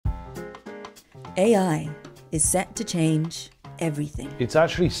AI is set to change everything. It's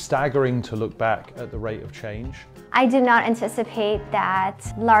actually staggering to look back at the rate of change. I did not anticipate that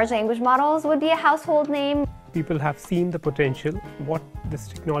large language models would be a household name. People have seen the potential, what this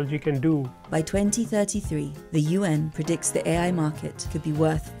technology can do. By 2033, the UN predicts the AI market could be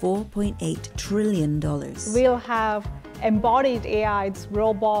worth $4.8 trillion. We'll have embodied AIs,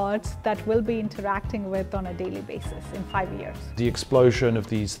 robots that we'll be interacting with on a daily basis in 5 years. The explosion of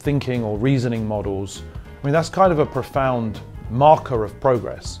these thinking or reasoning models, I mean, that's kind of a profound marker of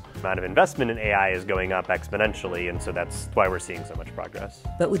progress. The amount of investment in AI is going up exponentially, and so that's why we're seeing so much progress.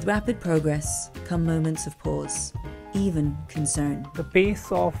 But with rapid progress come moments of pause, even concern. The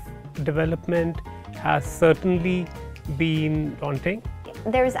pace of development has certainly been daunting.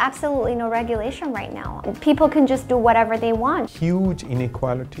 There's absolutely no regulation right now. People can just do whatever they want. Huge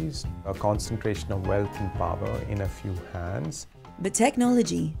inequalities, a concentration of wealth and power in a few hands. But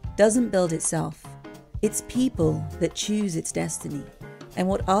technology doesn't build itself. It's people that choose its destiny. And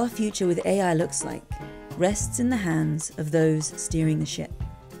what our future with AI looks like rests in the hands of those steering the ship.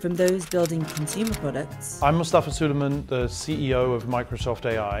 From those building consumer products. I'm Mustafa Suleiman, the CEO of Microsoft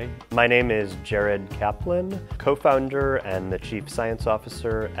AI. My name is Jared Kaplan, co-founder and the Chief Science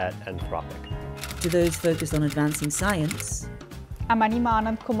Officer at Anthropic. To those focused on advancing science. I'm Anima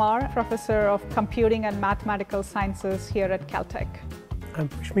Anand Kumar, Professor of Computing and Mathematical Sciences here at Caltech. I'm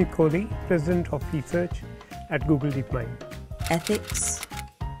Pushmeet Kohli, President of Research at Google DeepMind. Ethics.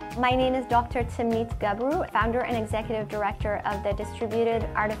 My name is Dr. Timnit Gabru, founder and executive director of the Distributed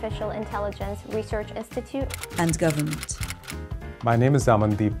Artificial Intelligence Research Institute. And government. My name is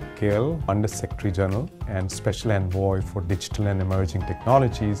Amandeep Gill, Under Secretary General and Special Envoy for Digital and Emerging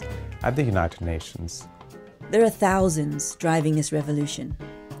Technologies at the United Nations. There are thousands driving this revolution,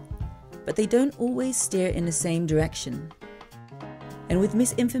 but they don't always steer in the same direction. And with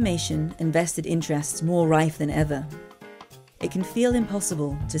misinformation and vested interests more rife than ever, it can feel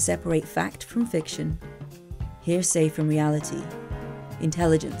impossible to separate fact from fiction, hearsay from reality,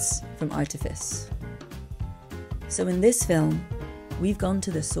 intelligence from artifice. So in this film, we've gone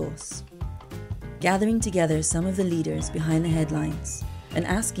to the source, gathering together some of the leaders behind the headlines and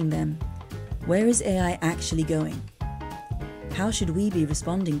asking them, where is AI actually going? How should we be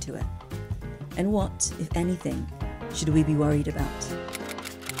responding to it? And what, if anything, should we be worried about?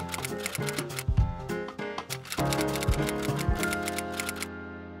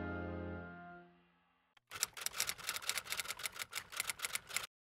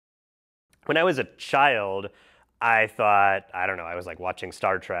 When I was a child, I thought, I don't know, I was like watching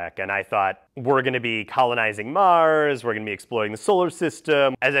Star Trek, and I thought, we're going to be colonizing Mars, we're going to be exploring the solar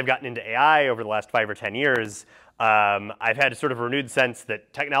system. As I've gotten into AI over the last 5 or 10 years, I've had a sort of renewed sense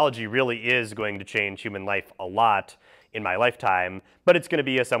that technology really is going to change human life a lot in my lifetime, but it's going to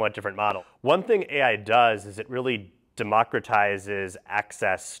be a somewhat different model. One thing AI does is it really democratizes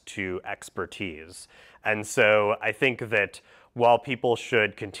access to expertise. And so I think that while people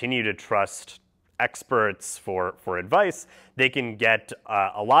should continue to trust experts for advice, they can get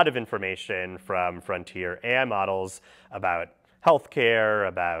a lot of information from frontier AI models about healthcare,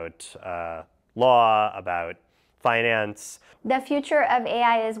 about law, about finance. The future of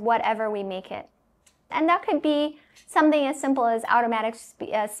AI is whatever we make it. And that could be something as simple as automatic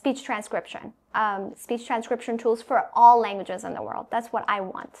speech transcription. Speech transcription tools for all languages in the world. That's what I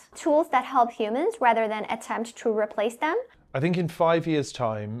want. Tools that help humans rather than attempt to replace them. I think in 5 years'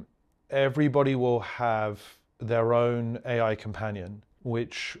 time, everybody will have their own AI companion,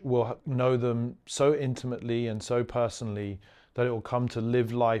 which will know them so intimately and so personally that it will come to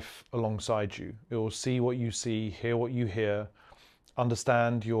live life alongside you. It will see what you see, hear what you hear,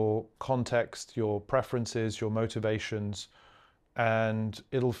 understand your context, your preferences, your motivations, and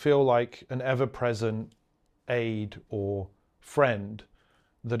it'll feel like an ever-present aid or friend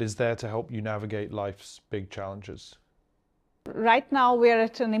that is there to help you navigate life's big challenges. Right now, we're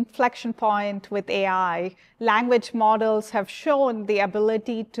at an inflection point with AI. Language models have shown the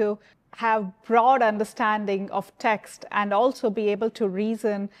ability to have broad understanding of text and also be able to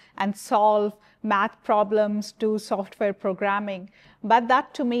reason and solve math problems, do software programming. But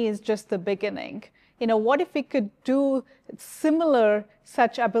that to me is just the beginning. You know, what if we could do similar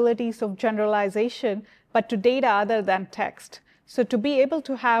such abilities of generalization, but to data other than text? So to be able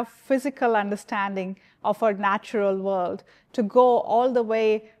to have physical understanding of our natural world, to go all the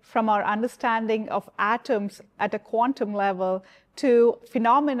way from our understanding of atoms at a quantum level to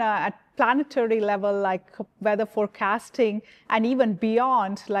phenomena at planetary level like weather forecasting, and even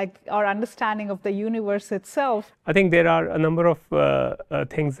beyond, like our understanding of the universe itself. I think there are a number of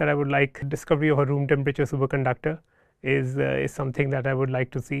things that I would like. Discovery of a room temperature superconductor is something that I would like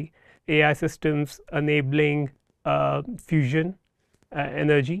to see. AI systems enabling fusion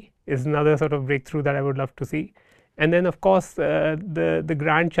energy is another sort of breakthrough that I would love to see. And then, of course, the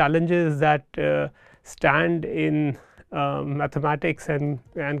grand challenges that stand in mathematics and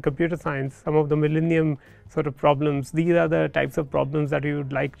computer science, some of the millennium sort of problems. These are the types of problems that we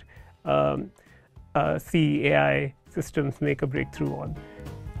would like see AI systems make a breakthrough on.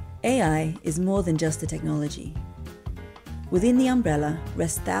 AI is more than just a technology. Within the umbrella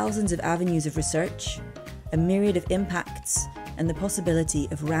rest thousands of avenues of research, a myriad of impacts, and the possibility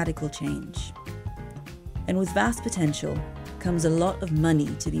of radical change. And with vast potential comes a lot of money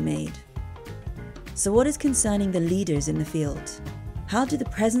to be made. So what is concerning the leaders in the field? How do the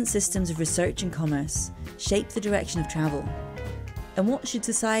present systems of research and commerce shape the direction of travel? And what should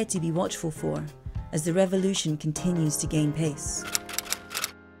society be watchful for as the revolution continues to gain pace?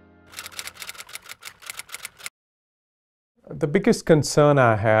 The biggest concern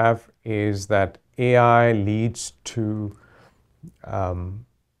I have is that AI leads to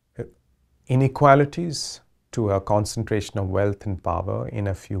inequalities, to a concentration of wealth and power in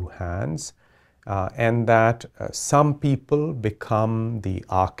a few hands, and that some people become the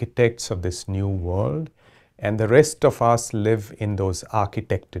architects of this new world, and the rest of us live in those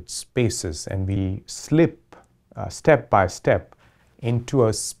architected spaces, and we slip step by step into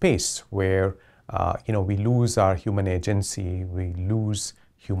a space where we lose our human agency, we lose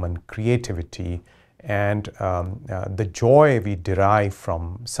human creativity, and the joy we derive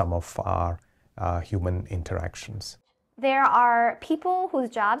from some of our human interactions. There are people whose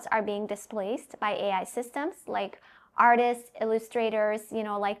jobs are being displaced by AI systems, like artists, illustrators,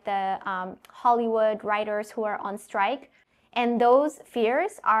 like the Hollywood writers who are on strike. And those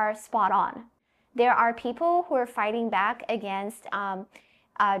fears are spot on. There are people who are fighting back against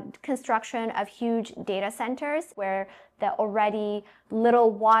construction of huge data centers where the already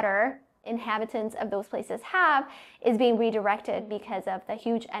little water inhabitants of those places have is being redirected because of the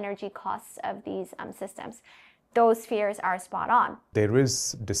huge energy costs of these systems. Those fears are spot on. There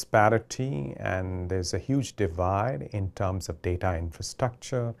is disparity and there's a huge divide in terms of data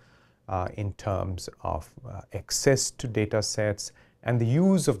infrastructure, in terms of access to data sets and the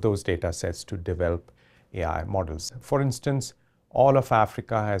use of those data sets to develop AI models. For instance, all of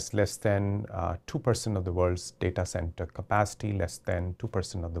Africa has less than 2% of the world's data center capacity, less than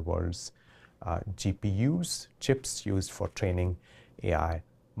 2% of the world's GPUs, chips used for training AI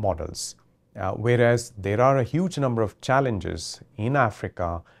models. Whereas there are a huge number of challenges in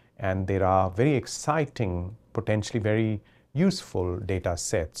Africa, and there are very exciting, potentially very useful data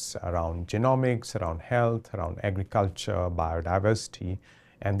sets around genomics, around health, around agriculture, biodiversity,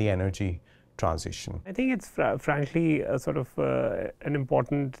 and the energy transition. I think it's frankly sort of an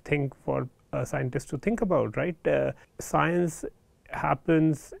important thing for scientists to think about, right? Science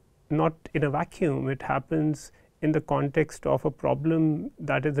happens not in a vacuum, it happens in the context of a problem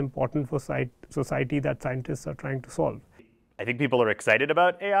that is important for society that scientists are trying to solve. I think people are excited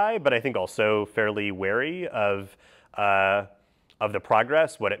about AI, but I think also fairly wary of the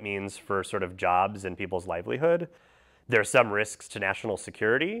progress, what it means for sort of jobs and people's livelihood. There are some risks to national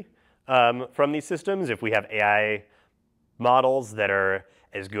security from these systems. If we have AI models that are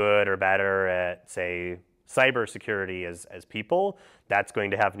as good or better at, say, cybersecurity as people, that's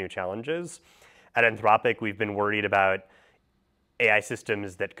going to have new challenges. At Anthropic, we've been worried about AI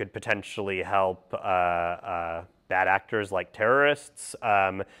systems that could potentially help bad actors like terrorists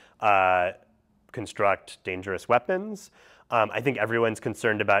construct dangerous weapons. I think everyone's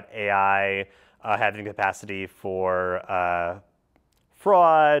concerned about AI having the capacity for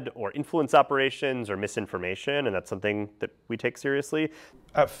fraud or influence operations or misinformation, and that's something that we take seriously.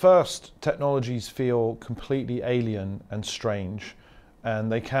 At first, technologies feel completely alien and strange,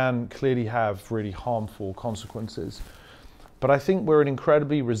 and they can clearly have really harmful consequences. But I think we're an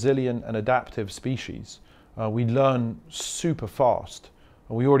incredibly resilient and adaptive species. We learn super fast.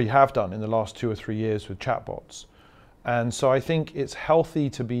 We already have done in the last 2 or 3 years with chatbots. And so I think it's healthy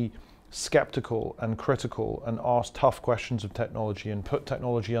to be skeptical and critical and ask tough questions of technology and put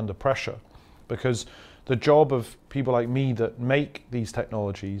technology under pressure, because the job of people like me that make these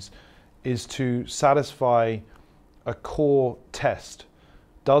technologies is to satisfy a core test.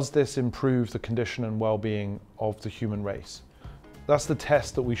 Does this improve the condition and well-being of the human race? That's the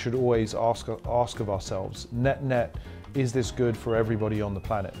test that we should always ask of ourselves. Net, is this good for everybody on the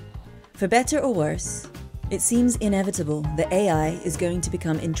planet? For better or worse, it seems inevitable that AI is going to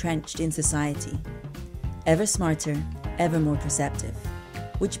become entrenched in society, ever smarter, ever more perceptive.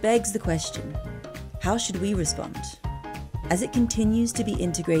 Which begs the question, how should we respond? As it continues to be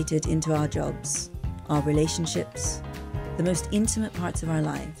integrated into our jobs, our relationships, the most intimate parts of our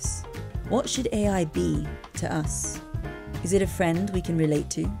lives, What should AI be to us? Is it a friend we can relate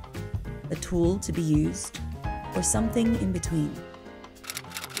to, a tool to be used, or something in between?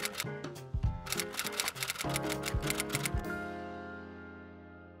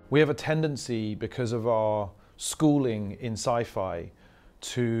 We have a tendency, because of our schooling in sci-fi,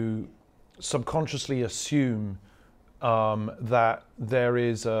 to subconsciously assume that there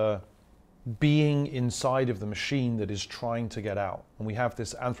is a being inside of the machine that is trying to get out. And we have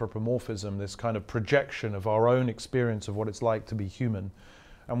this anthropomorphism, this kind of projection of our own experience of what it's like to be human.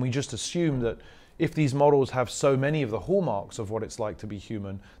 And we just assume that if these models have so many of the hallmarks of what it's like to be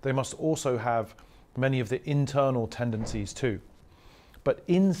human, they must also have many of the internal tendencies too. But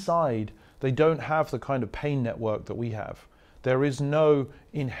inside, they don't have the kind of pain network that we have. There is no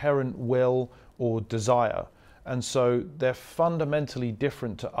inherent will or desire. And so they're fundamentally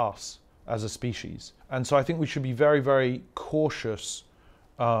different to us as a species. And so I think we should be very, very cautious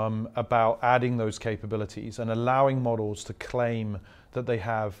about adding those capabilities and allowing models to claim that they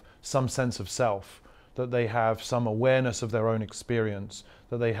have some sense of self, that they have some awareness of their own experience,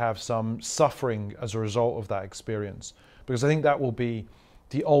 that they have some suffering as a result of that experience. Because I think that will be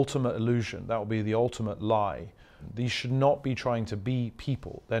the ultimate illusion, that will be the ultimate lie. These should not be trying to be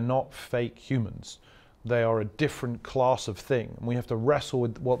people. They're not fake humans. They are a different class of thing. And we have to wrestle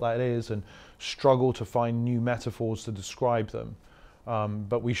with what that is and struggle to find new metaphors to describe them.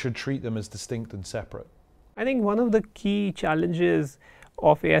 But we should treat them as distinct and separate. I think one of the key challenges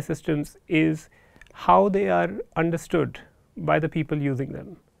of AI systems is how they are understood by the people using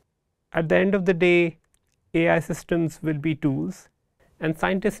them. At the end of the day, AI systems will be tools, and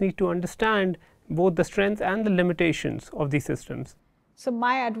scientists need to understand both the strengths and the limitations of these systems. So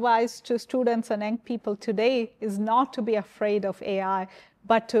my advice to students and young people today is not to be afraid of AI,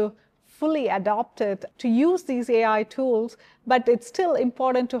 but to fully adopt it, to use these AI tools, but it's still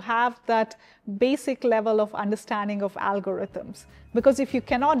important to have that basic level of understanding of algorithms. Because if you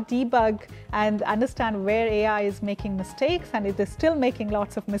cannot debug and understand where AI is making mistakes, and it is still making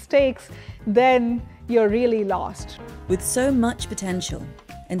lots of mistakes, then you're really lost. With so much potential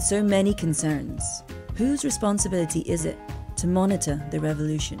and so many concerns, whose responsibility is it to monitor the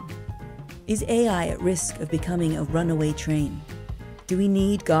revolution? Is AI at risk of becoming a runaway train? Do we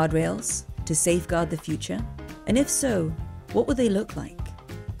need guardrails to safeguard the future? And if so, what will they look like?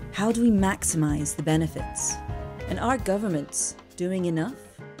 How do we maximize the benefits? And are governments doing enough?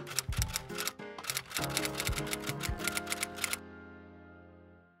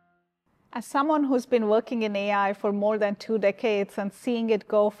 As someone who's been working in AI for more than 2 decades and seeing it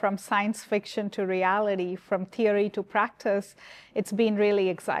go from science fiction to reality, from theory to practice, it's been really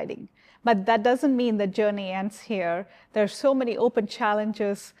exciting. But that doesn't mean the journey ends here. There are so many open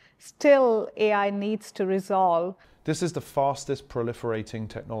challenges still AI needs to resolve. This is the fastest proliferating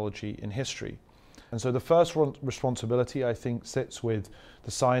technology in history. And so the first responsibility, I think, sits with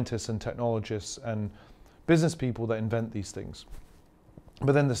the scientists and technologists and business people that invent these things.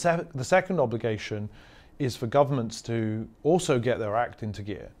 But then the second obligation is for governments to also get their act into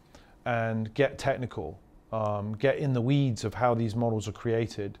gear and get technical, get in the weeds of how these models are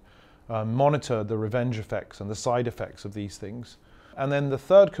created, monitor the revenge effects and the side effects of these things. And then the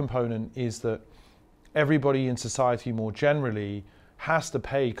third component is that everybody in society more generally has to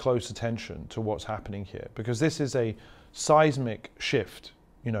pay close attention to what's happening here, because this is a seismic shift,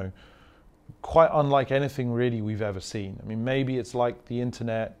 you know, quite unlike anything really we've ever seen. I mean, maybe it's like the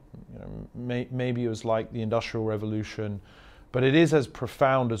internet, you know, maybe it was like the Industrial Revolution, but it is as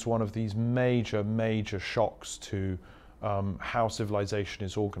profound as one of these major shocks to how civilization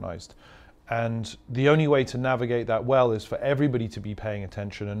is organized. And the only way to navigate that well is for everybody to be paying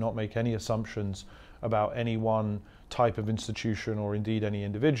attention and not make any assumptions about any one type of institution or indeed any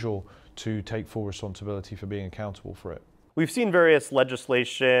individual, to take full responsibility for being accountable for it. We've seen various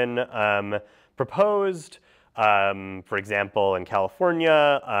legislation proposed, for example, in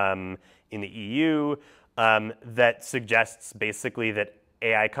California, in the EU, that suggests basically that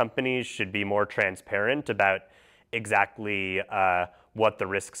AI companies should be more transparent about exactly what the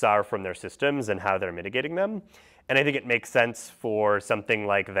risks are from their systems and how they're mitigating them. And I think it makes sense for something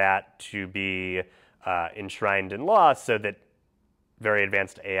like that to be enshrined in law so that very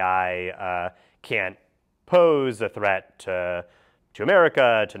advanced AI can't pose a threat to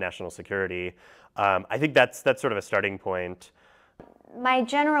America, to national security. I think that's sort of a starting point. My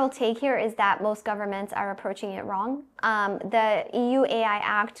general take here is that most governments are approaching it wrong. The EU AI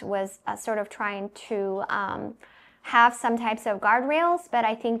Act was sort of trying to have some types of guardrails, but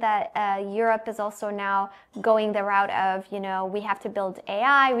I think that Europe is also now going the route of, we have to build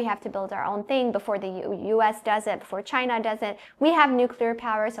AI, we have to build our own thing before the US does it, before China does it. We have nuclear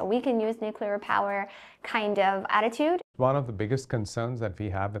power, so we can use nuclear power kind of attitude. One of the biggest concerns that we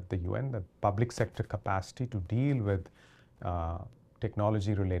have at the UN, the public sector capacity to deal with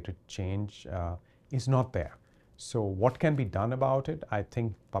technology-related change is not there. So what can be done about it? I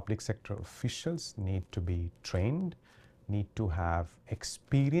think public sector officials need to be trained, need to have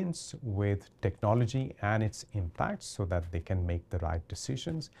experience with technology and its impacts so that they can make the right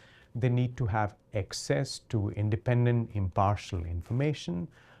decisions. They need to have access to independent, impartial information,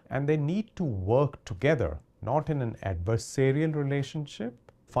 and they need to work together, not in an adversarial relationship.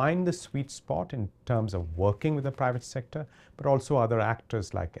 Find the sweet spot in terms of working with the private sector, but also other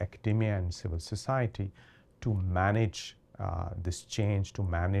actors like academia and civil society to manage this change, to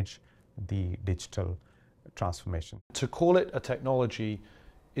manage the digital transformation. To call it a technology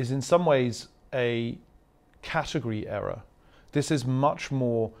is in some ways a category error. This is much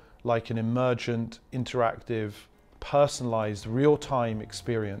more like an emergent, interactive, personalized, real-time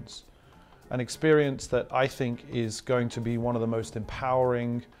experience. An experience that I think is going to be one of the most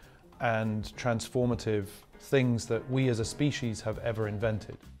empowering and transformative things that we as a species have ever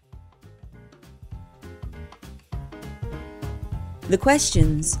invented. The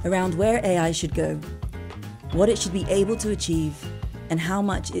questions around where AI should go, what it should be able to achieve, and how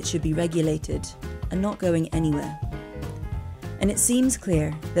much it should be regulated are not going anywhere. And it seems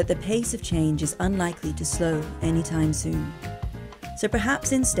clear that the pace of change is unlikely to slow anytime soon. So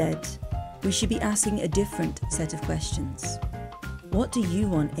perhaps instead, we should be asking a different set of questions. What do you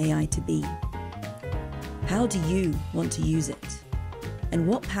want AI to be? How do you want to use it? And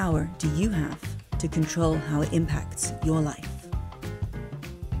what power do you have to control how it impacts your life?